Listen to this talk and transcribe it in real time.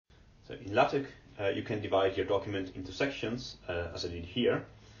So in LaTeX, you can divide your document into sections, as I did here.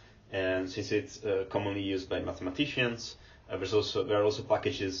 And since it's commonly used by mathematicians, there are also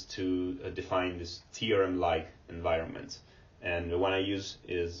packages to define this theorem-like environment. And the one I use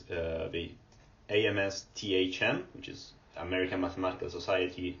is the AMS THM, which is American Mathematical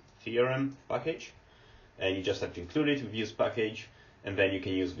Society Theorem package. And you just have to include it with use package, and then you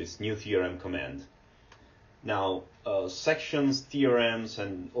can use this new theorem command. Now, sections, theorems,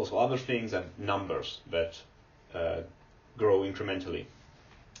 and also other things have numbers that grow incrementally.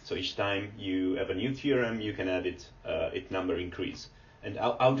 So each time you have a new theorem, you can add its number increase. And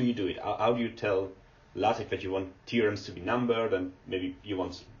how do you do it? How do you tell LaTeX that you want theorems to be numbered, and maybe you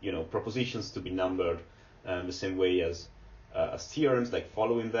want propositions to be numbered the same way as theorems, like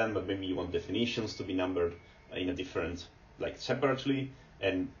following them, but maybe you want definitions to be numbered in a different, like separately,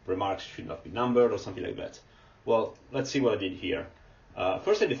 and remarks should not be numbered or something like that. Well, let's see what I did here.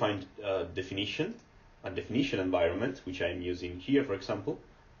 First, I defined a definition environment, which I'm using here, for example.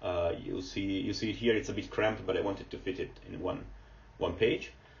 You see it here. It's a bit cramped, but I wanted to fit it in one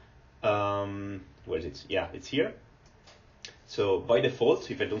page. Where is it? Yeah, it's here. So by default,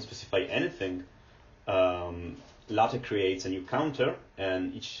 if I don't specify anything, LaTeX creates a new counter,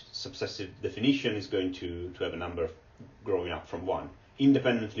 and each successive definition is going to have a number growing up from 1,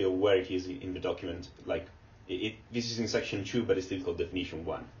 independently of where it is in the document. Like this is in section 2, but it's still called definition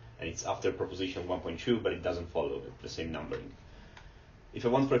 1, and it's after proposition 1.2, but it doesn't follow the same numbering. If I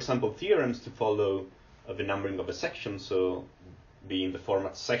want, for example, theorems to follow the numbering of a section, so be in the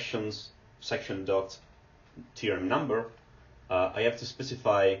format section dot theorem number, I have to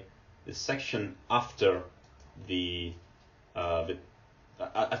specify the section after at the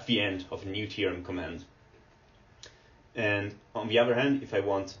end of a new theorem command. And on the other hand, if I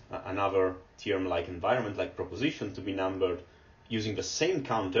want another theorem-like environment, like proposition, to be numbered using the same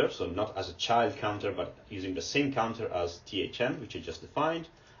counter, so not as a child counter, but using the same counter as THM, which I just defined,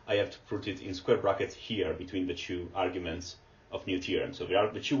 I have to put it in square brackets here between the two arguments of new theorem. So there are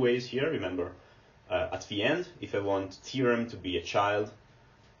the two ways here. Remember, at the end, if I want theorem to be a child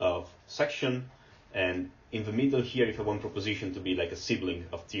of section, and in the middle here, if I want proposition to be like a sibling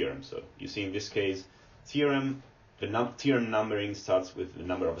of theorem. So you see in this case, theorem, theorem numbering starts with the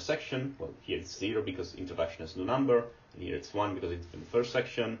number of a section. Well, here it's 0 because introduction has no number, and here it's 1 because it's in the first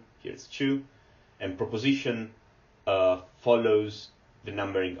section. Here it's 2, and proposition follows the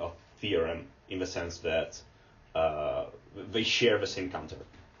numbering of theorem in the sense that they share the same counter.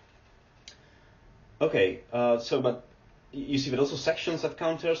 Okay, but you see that also sections have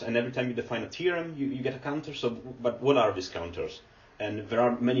counters, and every time you define a theorem, you get a counter. So, but what are these counters? And there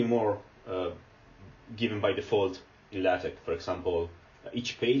are many more given by default in LaTeX. For example,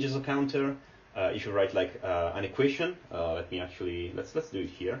 each page is a counter. If you write like an equation, let's do it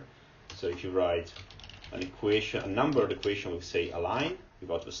here. So if you write an equation, a numbered equation with say a line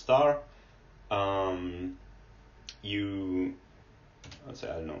without the star, let's say,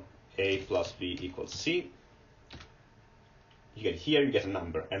 I don't know, a plus b equals c. You get a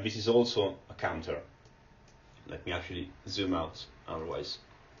number, and this is also a counter. Let me actually zoom out, otherwise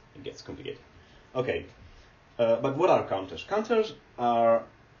it gets complicated. Okay, but what are counters? Counters are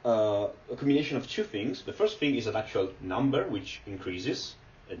a combination of two things. The first thing is an actual number which increases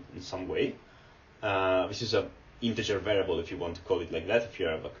in some way. This is an integer variable, if you want to call it like that, if you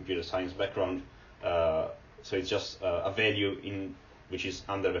have a computer science background. So it's just a value which is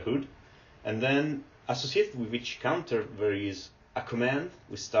under the hood. And then associated with each counter, there is a command.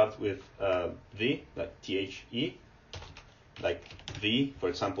 We start with the, like THE, like the, for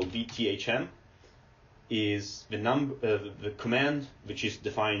example, dthm is the command which is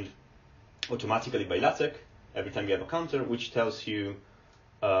defined automatically by LaTeX every time you have a counter, which tells you,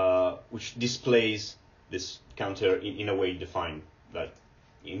 which displays this counter in a way defined. Like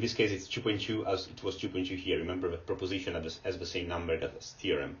in this case, it's 2.2 as it was 2.2 here. Remember, the proposition has the same number as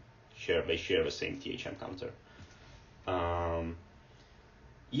theorem. They share the same THM counter.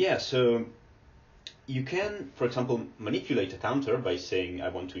 So you can, for example, manipulate a counter by saying I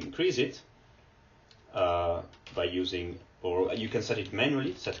want to increase it by using, or you can set it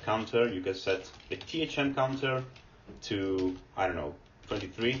manually, set counter. You can set the THM counter to, I don't know,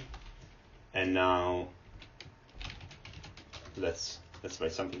 23. And now let's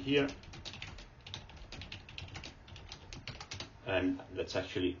write something here. And let's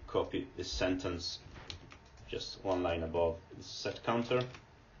actually copy this sentence just one line above the set counter.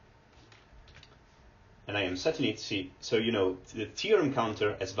 And I am setting it, so the theorem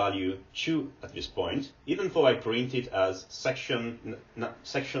counter has value 2 at this point, even though I print it as section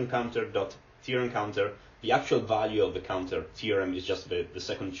counter dot theorem counter, the actual value of the counter theorem is just the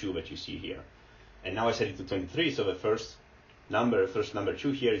second 2 that you see here. And now I set it to 23, so the first number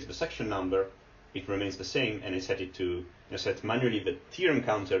 2 here is the section number. It remains the same, and I set manually the theorem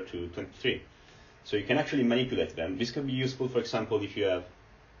counter to 23. So you can actually manipulate them. This can be useful, for example, if you have,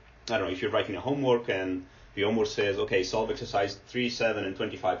 I don't know, if you're writing a homework and the homework says, okay, solve exercise 3, 7, and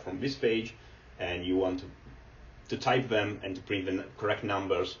 25 from this page, and you want to type them and to print the correct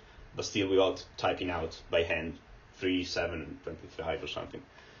numbers, but still without typing out by hand 3, 7, and 25 or something.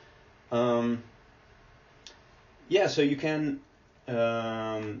 Yeah, so you can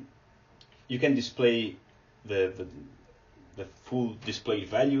display the full displayed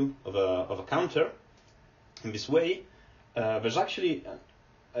value of a counter in this way. There's actually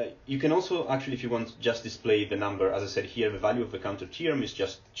you can also actually, if you want, just display the number. As I said here, the value of the counter theorem is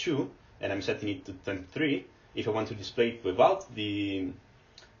just 2, and I'm setting it to 23. If I want to display it without the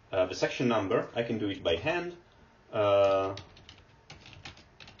section number, I can do it by hand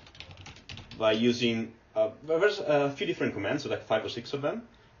by using. There's a few different commands, so like 5 or 6 of them.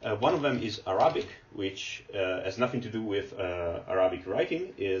 One of them is Arabic, which has nothing to do with Arabic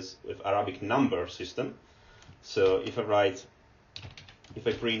writing, is with Arabic number system. So if I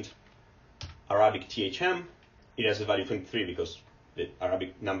print Arabic THM, it has a value 23 because the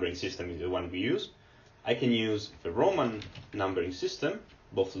Arabic numbering system is the one we use. I can use the Roman numbering system,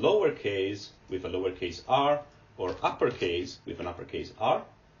 both lowercase with a lowercase r or uppercase with an uppercase r.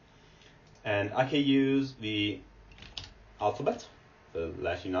 And I can use the alphabet, the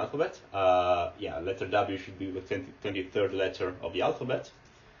Latin alphabet. Letter W should be the 23rd letter of the alphabet.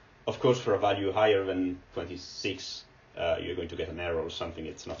 Of course, for a value higher than 26, you're going to get an error or something.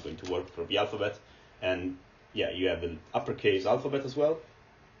 It's not going to work for the alphabet. And yeah, you have the uppercase alphabet as well.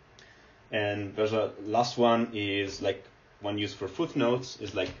 And there's a last one is like one used for footnotes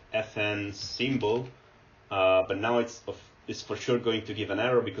is like FN symbol, but now it's for sure going to give an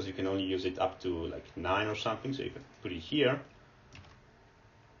error because you can only use it up to like 9 or something. So you can put it here.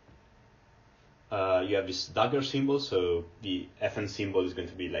 You have this dagger symbol, so the FN symbol is going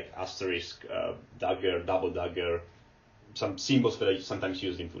to be like asterisk, dagger, double dagger, some symbols that are sometimes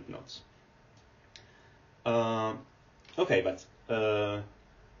used in footnotes. Okay, but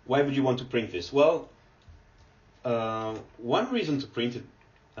why would you want to print this? Well, one reason to print it,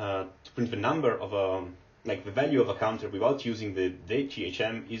 to print the number of like the value of a counter without using the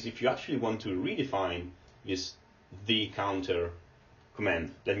THM is if you actually want to redefine this the counter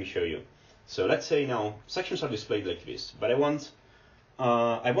command. Let me show you. So let's say now sections are displayed like this, but I want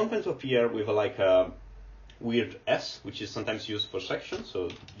them to appear with a weird S, which is sometimes used for sections. So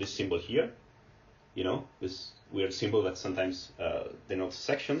this symbol here, this weird symbol that sometimes denotes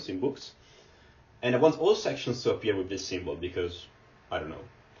sections in books. And I want all sections to appear with this symbol because, I don't know,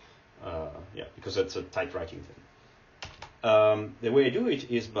 because that's a typewriting thing. The way I do it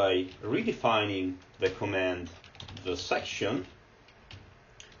is by redefining the command the section,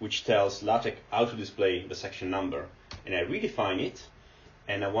 which tells LaTeX how to display the section number. And I redefine it,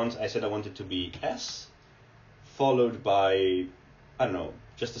 and I said I want it to be S, followed by, I don't know,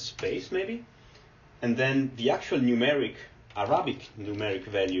 just a space maybe, and then the actual Arabic numeric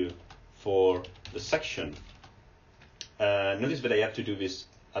value for the section. Notice that I have to do this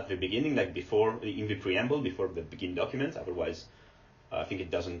at the beginning, like before, in the preamble, before the begin document, otherwise I think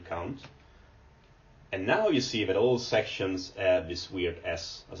it doesn't count. And now you see that all sections have this weird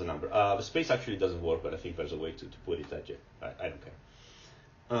S as a number. The space actually doesn't work, but I think there's a way to put it there. I don't care.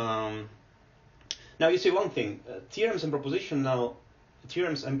 Now you see one thing, theorems and propositions now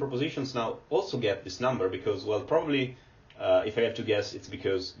also get this number because, well, probably, if I have to guess, it's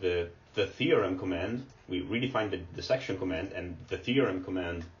because the theorem command, we redefined the section command, and the theorem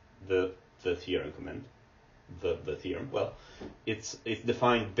command, the theorem command, the theorem, well, it's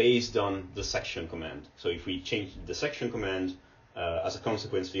defined based on the section command. So if we change the section command, as a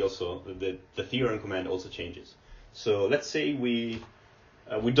consequence, the theorem command also changes. So let's say we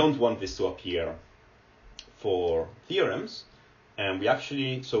don't want this to appear for theorems, and we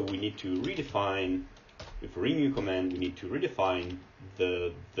need to redefine with renew command. We need to redefine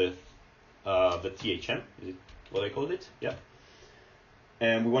the THM. Is it what I called it? Yeah.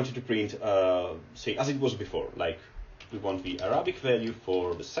 And we wanted to print, say, as it was before, like we want the Arabic value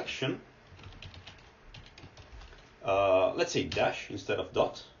for the section. Let's say dash instead of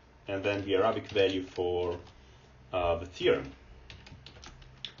dot, and then the Arabic value for the theorem.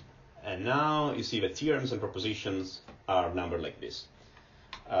 And now you see that theorems and propositions are numbered like this.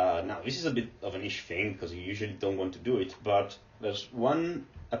 Now this is a bit of a niche thing because you usually don't want to do it, but there's one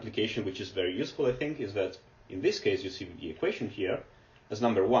application which is very useful, I think, is that in this case you see the equation here as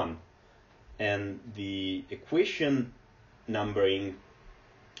number 1. and the equation numbering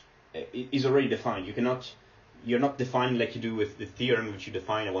is already defined. You're not defining like you do with the theorem, which you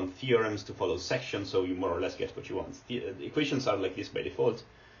define. I want theorems to follow sections, so you more or less get what you want. The equations are like this by default.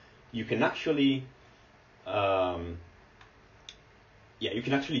 You can actually, you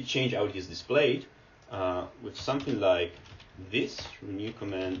can actually change how it is displayed with something like this. Renew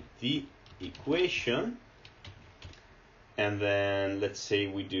command the equation, and then let's say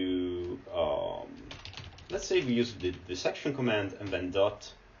we do, let's say we use the section command and then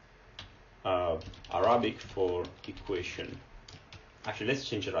dot Arabic for equation. Actually, let's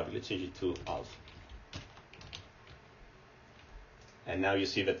change Arabic. Let's change it to alf. And now you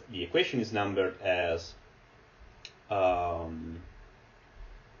see that the equation is numbered as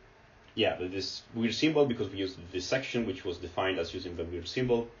this weird symbol, because we used this section, which was defined as using the weird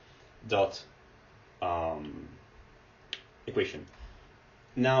symbol dot equation.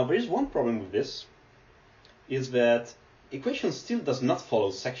 Now there is one problem with this, is that equation still does not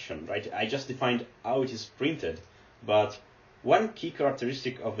follow section, right? I just defined how it is printed, but one key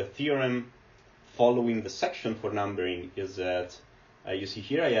characteristic of the theorem following the section for numbering is that you see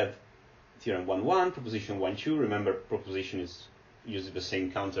here I have theorem 1.1, proposition 1.2. Remember, proposition is using the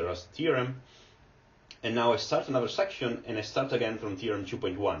same counter as theorem. And now I start another section, and I start again from theorem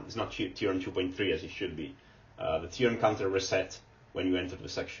 2.1. It's not theorem 2.3 as it should be. The theorem counter reset when you enter the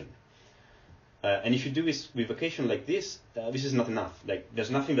section. And if you do this with equation like this, this is not enough. Like, there's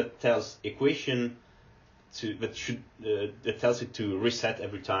nothing that tells equation that tells it to reset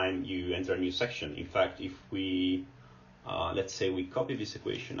every time you enter a new section. In fact, if we let's say we copy this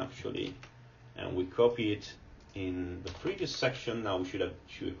equation actually, and we copy it in the previous section. Now we should have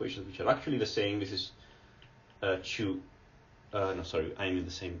two equations which are actually the same. This is I'm in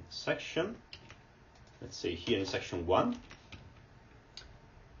the same section. Let's say here in section 1.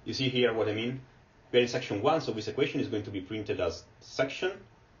 You see here what I mean? We're in section 1, so this equation is going to be printed as section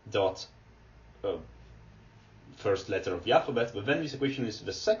dot first letter of the alphabet, but then this equation is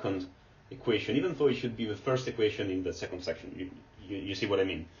the second equation, even though it should be the first equation in the second section. You see what I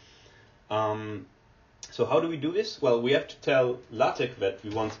mean? So how do we do this? Well, we have to tell LaTeX that we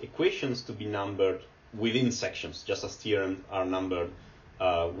want equations to be numbered within sections, just as theorems are numbered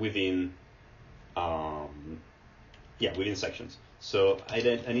within sections. So I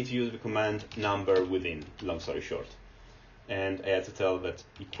need to use the command number within, long story short. And I had to tell that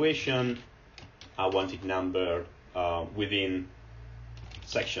equation, I want it numbered within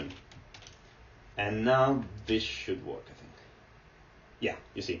section. And now this should work, I think. Yeah,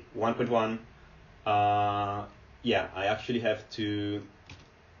 you see, 1.1. I actually have to,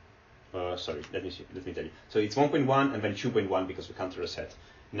 let me tell you. So it's 1.1 and then 2.1 because we can't reset.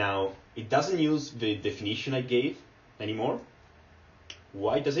 Now, it doesn't use the definition I gave anymore.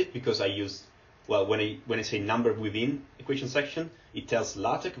 Why does it? Because I use, well, when I say number within equation section, it tells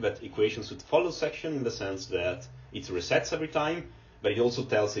LaTeX that equations should follow section in the sense that it resets every time, but it also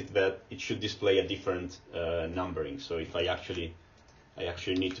tells it that it should display a different numbering. So if I actually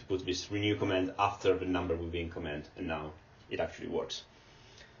need to put this renew command after the number within command, and now it actually works.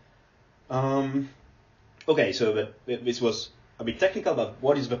 Okay, so this was a bit technical, but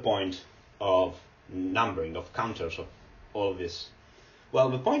what is the point of numbering, of counters, of all of this? Well,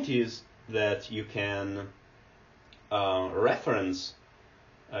 the point is that you can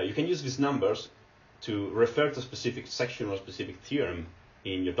you can use these numbers to refer to a specific section or a specific theorem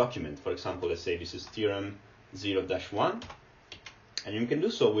in your document. For example, let's say this is theorem 0-1, and you can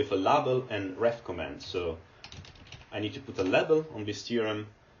do so with a label and ref command. So I need to put a label on this theorem,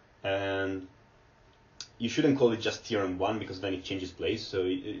 and you shouldn't call it just theorem 1 because then it changes place. So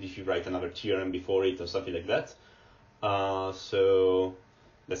if you write another theorem before it or something like that, so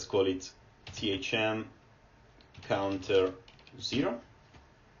let's call it thm counter 0.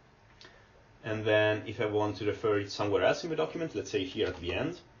 And then if I want to refer it somewhere else in the document, let's say here at the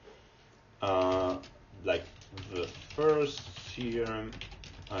end, like the first theorem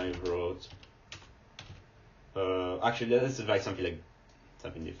I wrote, actually let's write something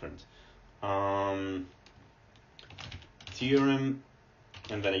different. Theorem,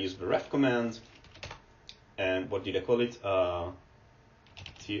 and then I use the ref command, and what did I call it? I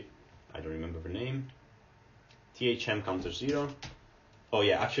don't remember the name. THM counter 0. Oh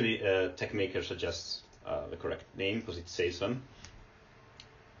yeah, actually TechMaker suggests the correct name because it says them.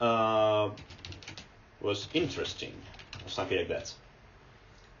 Was interesting, or something like that.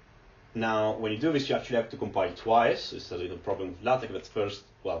 Now, when you do this, you actually have to compile twice. It's a little problem with LaTeX, but first,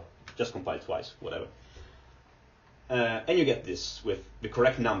 well, just compile twice, whatever. And you get this with the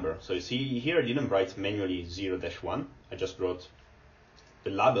correct number. So you see here, I didn't write manually 0-1. I just wrote the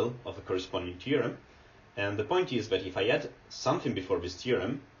label of a corresponding theorem. And the point is that if I add something before this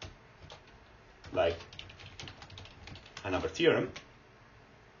theorem, like another theorem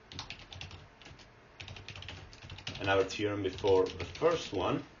before the first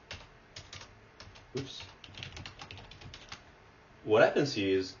one, oops, what happens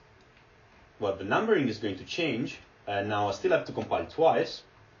is, well, the numbering is going to change, and now I still have to compile twice,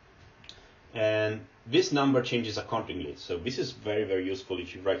 and this number changes accordingly. So this is very, very useful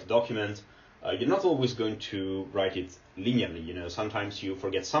if you write a document. You're not always going to write it linearly. You know, sometimes you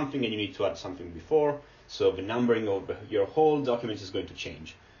forget something and you need to add something before, so the numbering of your whole document is going to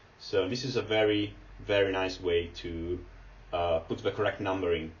change. So this is a very, very nice way to put the correct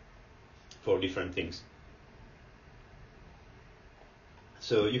numbering for different things.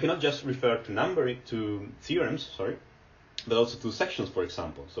 So you cannot just refer to numbering, to theorems, sorry, but also to sections, for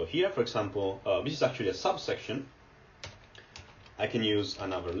example. So here, for example, this is actually a subsection. I can use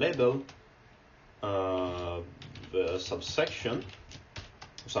another label, the subsection,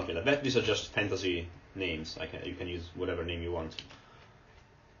 or something like that. These are just fantasy names. You can use whatever name you want.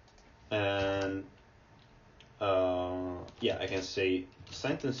 And yeah, I can say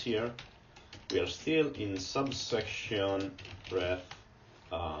sentence here. We are still in subsection ref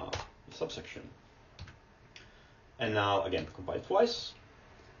subsection. And now again, compile twice,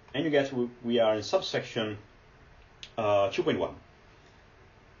 and you get we are in subsection 2.1.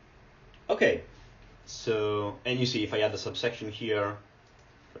 Okay, so, and you see if I add the subsection here,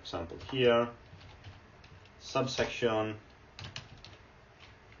 for example here, subsection,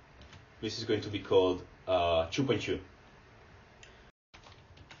 this is going to be called 2.2.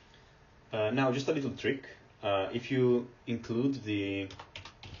 Now just a little trick, if you include the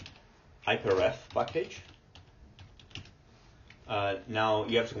hyperref package, now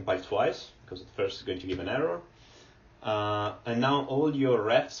you have to compile twice, because at first it's going to give an error. And now all your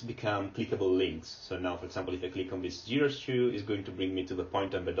refs become clickable links. So now, for example, if I click on this 02, it's going to bring me to the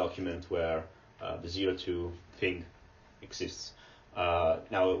point on the document where the 02 thing exists.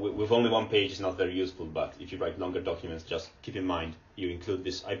 Now, with only one page, it's not very useful, but if you write longer documents, just keep in mind you include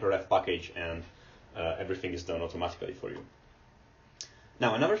this hyperref package, and everything is done automatically for you.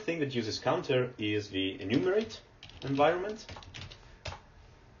 Now, another thing that uses counter is the enumerate environment.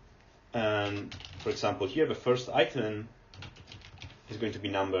 And for example, here the first item is going to be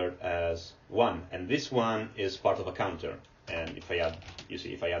numbered as 1, and this one is part of a counter. And if I add, you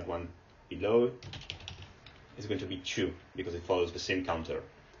see, if I add one below, it's going to be 2 because it follows the same counter.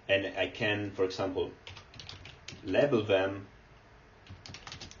 And I can, for example, label them,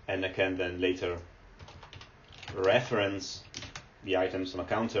 and I can then later reference the items on a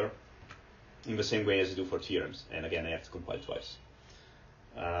counter in the same way as I do for theorems. And again, I have to compile twice.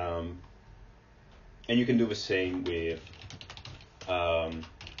 And you can do the same with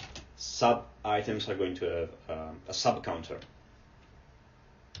sub items are going to have a sub counter,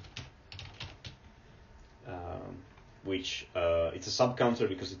 which it's a sub counter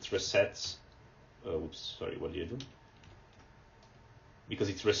because it resets. Oops, sorry, what do you do? Because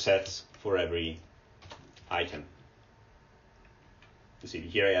it resets for every item. You see,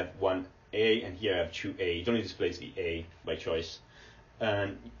 here I have 1A and here I have 2A. It only displays the A by choice.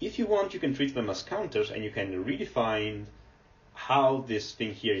 And if you want, you can treat them as counters, and you can redefine how this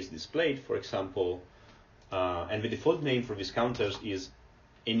thing here is displayed. For example, and the default name for these counters is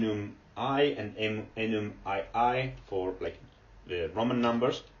enum I and enum II for like the Roman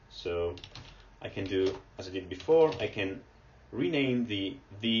numbers. So I can do as I did before. I can rename the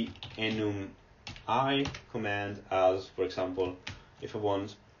enum I command as, for example, if I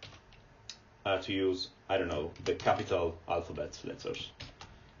want to use, I don't know, the capital alphabet letters,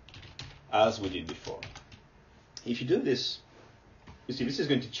 as we did before. If you do this, you see this is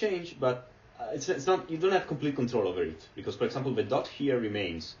going to change, but it's not. You don't have complete control over it, because, for example, the dot here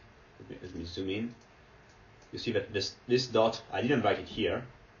remains. Let me zoom in. You see that this dot, I didn't write it here,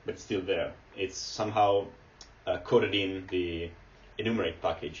 but it's still there. It's somehow coded in the enumerate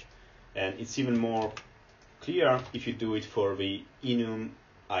package, and it's even more clear if you do it for the enum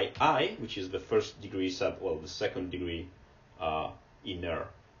II, which is the first degree the second degree inner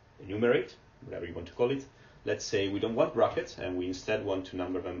enumerate, whatever you want to call it. Let's say we don't want brackets, and we instead want to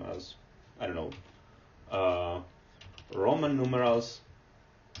number them as, I don't know, Roman numerals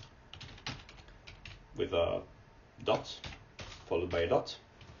with a dot followed by a dot.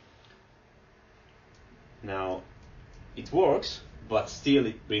 Now it works, but still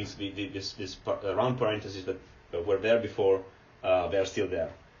it brings this round parentheses that were there before. They are still there.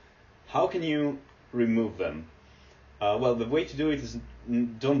 How can you remove them? Well, the way to do it is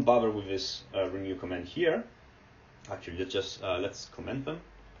don't bother with this renew command here. Actually, let's comment them.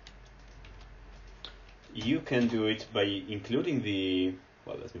 You can do it by including the,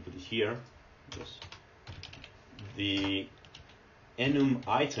 well, let me put it here, just the enum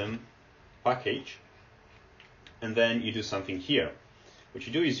item package, and then you do something here. What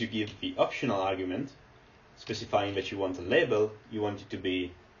you do is you give the optional argument specifying that you want a label, you want it to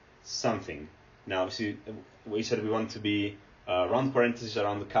be something. Now, see, we said we want to be round parentheses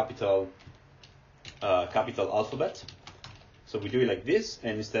around the capital alphabet. So we do it like this,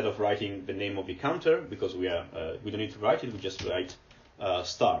 and instead of writing the name of the counter, because we don't need to write it, we just write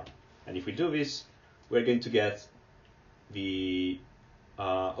star. And if we do this, we're going to get the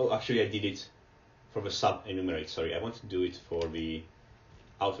actually I did it for the sub enumerate. Sorry, I want to do it for the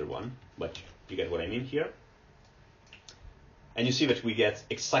outer one, but you get what I mean here. And you see that we get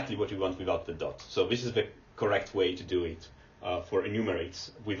exactly what we want without the dot. So this is the correct way to do it for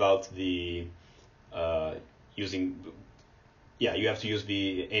enumerates without the using. Yeah, you have to use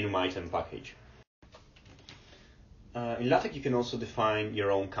the enum item package. In LaTeX, you can also define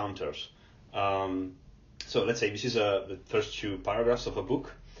your own counters. So let's say this is the first 2 paragraphs of a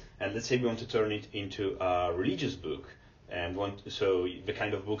book, and let's say we want to turn it into a religious book, and so the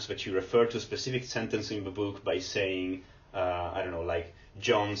kind of books that you refer to a specific sentence in the book by saying, I don't know, like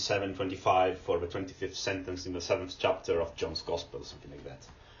John 7:25 for the 25th sentence in the 7th chapter of John's Gospel, something like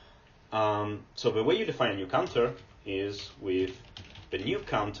that. So the way you define a new counter is with the new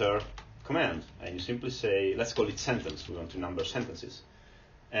counter command, and you simply say, let's call it sentence. We want to number sentences,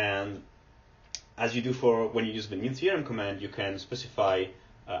 and as you do for when you use the new theorem command, you can specify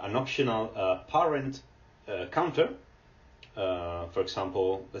an optional parent counter. For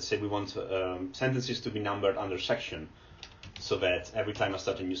example, let's say we want sentences to be numbered under section, so that every time I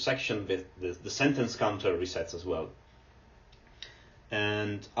start a new section, the sentence counter resets as well.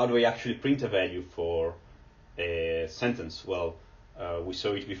 And how do I actually print a value for a sentence? Well, we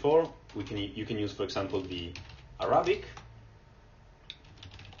saw it before. You can use, for example, the Arabic,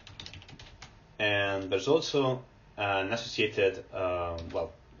 and there's also an associated.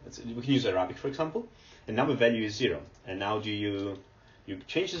 We can use Arabic, for example, and now the value is 0. And now do you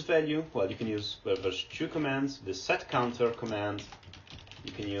change this value? Well, you can use there's 2 commands. The set counter command.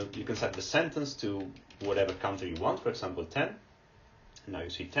 You can set the sentence to whatever counter you want. For example, 10. And now you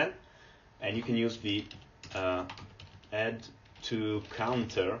see 10, and you can use the add to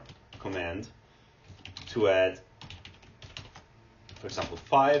counter command to add, for example,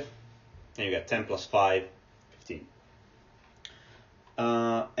 5, and you get 10 plus 5, 15.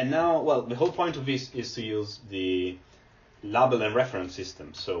 And now, well, the whole point of this is to use the label and reference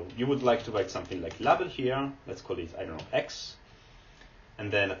system. So you would like to write something like label here. Let's call it, I don't know, X.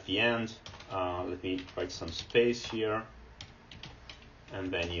 And then at the end, let me write some space here. And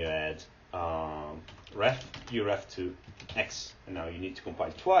then you add ref to X. And now you need to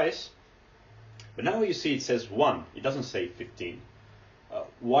compile twice. But now you see it says 1. It doesn't say 15.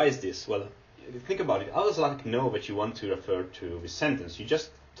 Why is this? Well, think about it. How does LaTeX know that you want to refer to the sentence? You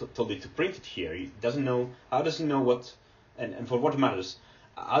just told it to print it here. It doesn't know. How does it know what, and for what matters?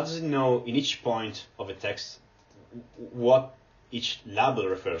 How does it know in each point of a text what each label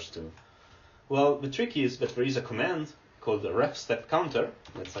refers to? Well, the trick is that there is a command called the ref step counter.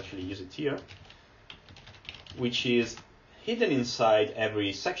 Let's actually use it here, which is hidden inside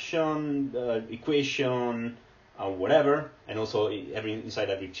every section, equation, whatever, and also inside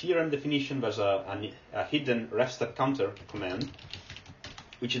every theorem definition. There's a hidden ref step counter command,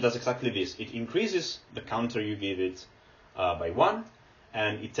 which does exactly this. It increases the counter you give it by 1,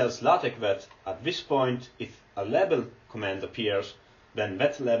 and it tells LaTeX that at this point, if a label command appears, then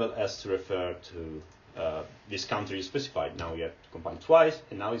that label has to refer to this counter you specified. Now we have to compile twice,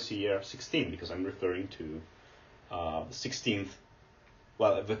 and now you see here 16 because I'm referring to the 16th.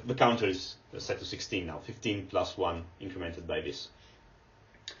 Well, the counter is set to 16 now, 15 plus 1 incremented by this.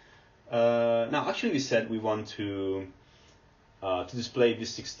 Now, actually, we said we want to display this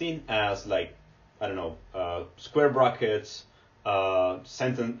 16 as, like, I don't know, square brackets,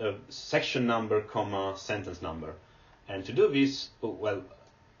 section number, comma, sentence number. And to do this, well,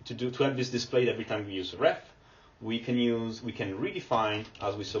 to have this displayed every time we use ref, we can redefine,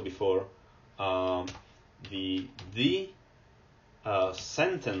 as we saw before, the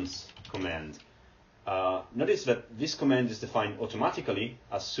sentence command. Notice that this command is defined automatically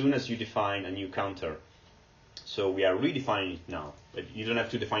as soon as you define a new counter. So we are redefining it now, but you don't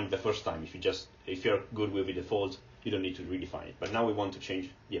have to define it the first time. If you're good with the default, you don't need to redefine it. But now we want to change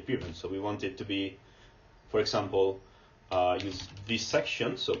the appearance. So we want it to be, for example, use this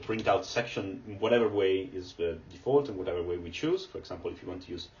section. So print out section in whatever way is the default and whatever way we choose. For example, if you want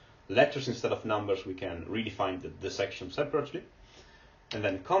to use letters instead of numbers, we can redefine the section separately. And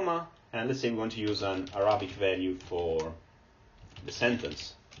then comma, and let's say we want to use an Arabic value for the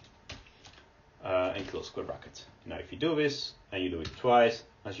sentence, and close square bracket. Now if you do this, and you do it twice,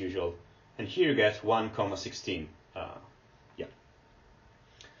 as usual, and here you get 1,16. Yeah.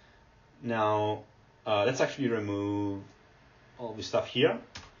 Now, let's actually remove all this stuff here.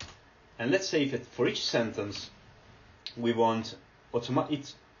 And let's say if for each sentence we want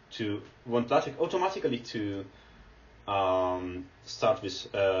LaTeX automatically to start with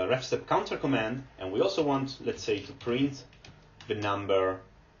ref step counter command, and we also want, let's say, to print the number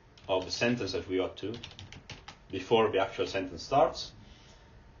of the sentence that we ought to before the actual sentence starts.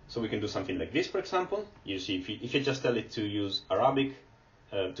 So we can do something like this, for example. You see, if you just tell it to use Arabic,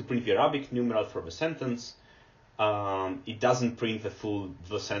 to print the Arabic numeral for the sentence, it doesn't print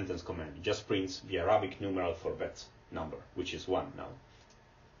the sentence command. It just prints the Arabic numeral for that number, which is 1 now.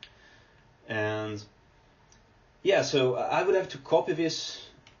 And yeah, so I would have to copy this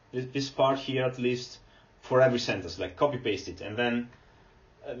part here at least for every sentence, like copy paste it. And then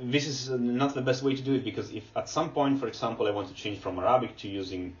this is not the best way to do it, because if at some point, for example, I want to change from Arabic to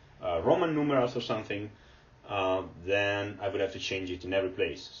using Roman numerals or something, then I would have to change it in every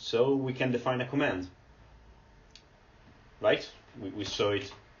place. So we can define a command, right? We saw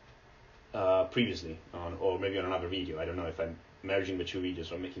it previously, or maybe on another video. I don't know if I'm merging the two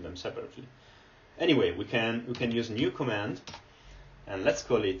videos or making them separately. Anyway, we can use a new command, and let's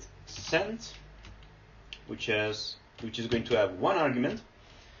call it send, which is going to have one argument,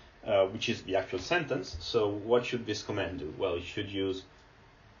 which is the actual sentence. So what should this command do? Well, it should use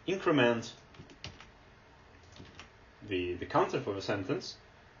increment the counter for the sentence.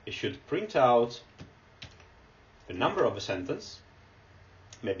 It should print out the number of the sentence,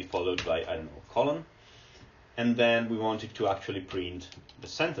 maybe followed by, I don't know, a colon, and then we want it to actually print the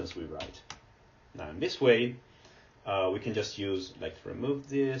sentence we write. Now in this way, we can just use, like, remove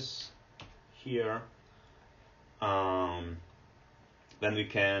this here. Then we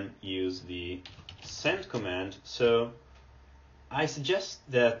can use the send command. So I suggest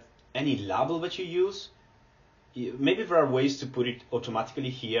that any label that you use, maybe there are ways to put it automatically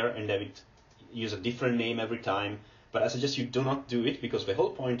here and have it use a different name every time, but I suggest you do not do it, because the whole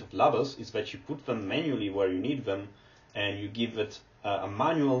point of labels is that you put them manually where you need them, and you give it a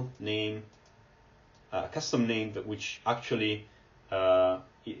manual name, a custom name, which actually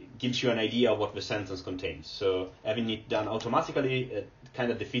it gives you an idea of what the sentence contains. So having it done automatically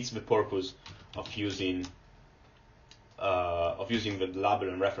kind of defeats the purpose of using the label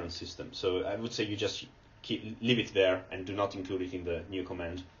and reference system. So I would say you just leave it there and do not include it in the new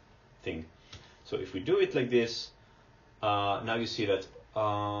command thing. So if we do it like this, now you see that,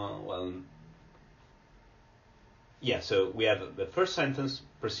 well, yeah, so we have the first sentence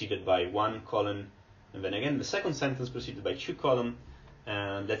preceded by 1 colon, and then again the second sentence preceded by 2 colon,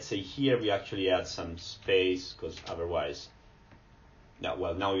 and let's say here we actually add some space, because otherwise,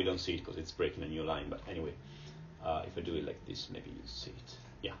 now you don't see it because it's breaking a new line, but anyway, if I do it like this, maybe you see it.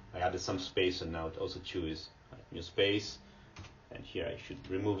 Yeah, I added some space, and now it also chooses new space, and here I should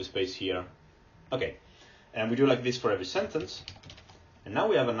remove a space here. Okay, and we do like this for every sentence, and now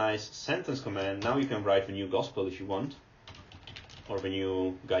we have a nice sentence command. Now you can write the new gospel if you want, or the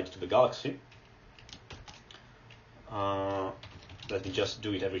new guide to the galaxy. Let me just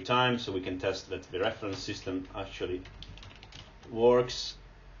do it every time so we can test that the reference system actually works.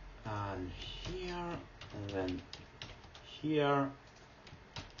 And here, and then here.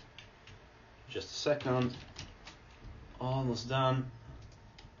 Just a second. Almost done.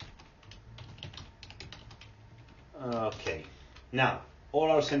 Okay. Now,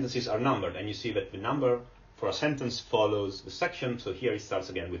 all our sentences are numbered, and you see that the number for a sentence follows the section. So here it starts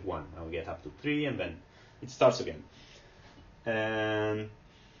again with 1. Now we get up to 3, and then it starts again. And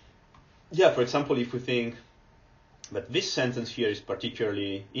yeah, for example, if we think that this sentence here is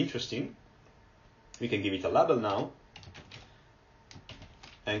particularly interesting, we can give it a label now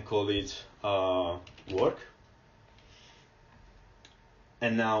and call it work.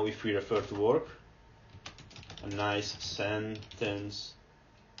 And now if we refer to work, a nice sentence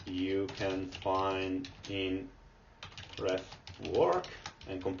you can find in ref work,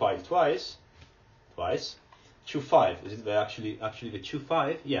 and compile twice. 2.5, is it actually the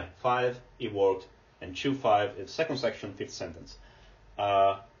 2.5? Yeah, 5 it worked, and 2.5 is second section, 5th sentence.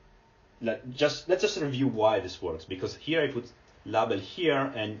 Let's just review why this works, because here I put label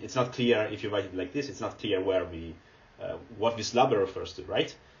here, and it's not clear if you write it like this. It's not clear where what this label refers to,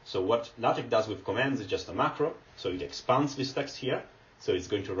 right? So what LaTeX does with commands is just a macro, so it expands this text here. So it's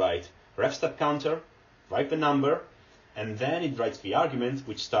going to write ref step counter, write the number, and then it writes the argument,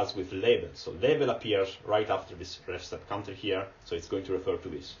 which starts with label. So label appears right after this ref step counter here, so it's going to refer to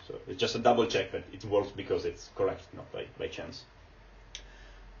this. So it's just a double check that it works because it's correct, not by chance.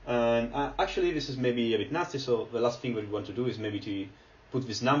 And actually, this is maybe a bit nasty, so the last thing that we want to do is maybe to put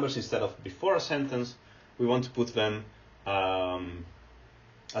these numbers instead of before a sentence. We want to put them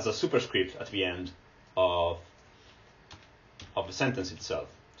as a superscript at the end of the sentence itself.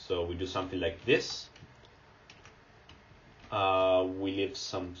 So we do something like this. We leave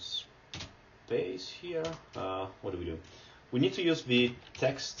some space here. What do? We need to use the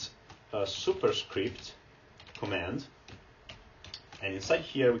text superscript command. And inside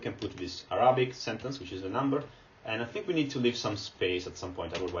here we can put this Arabic sentence, which is a number. And I think we need to leave some space at some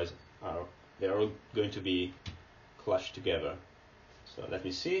point, otherwise they're all going to be clashed together. So let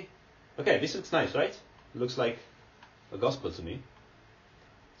me see. Okay, this looks nice, right? It looks like a gospel to me.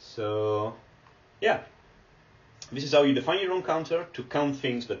 So yeah, this is how you define your own counter to count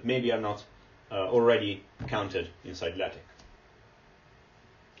things that maybe are not already counted inside LaTeX.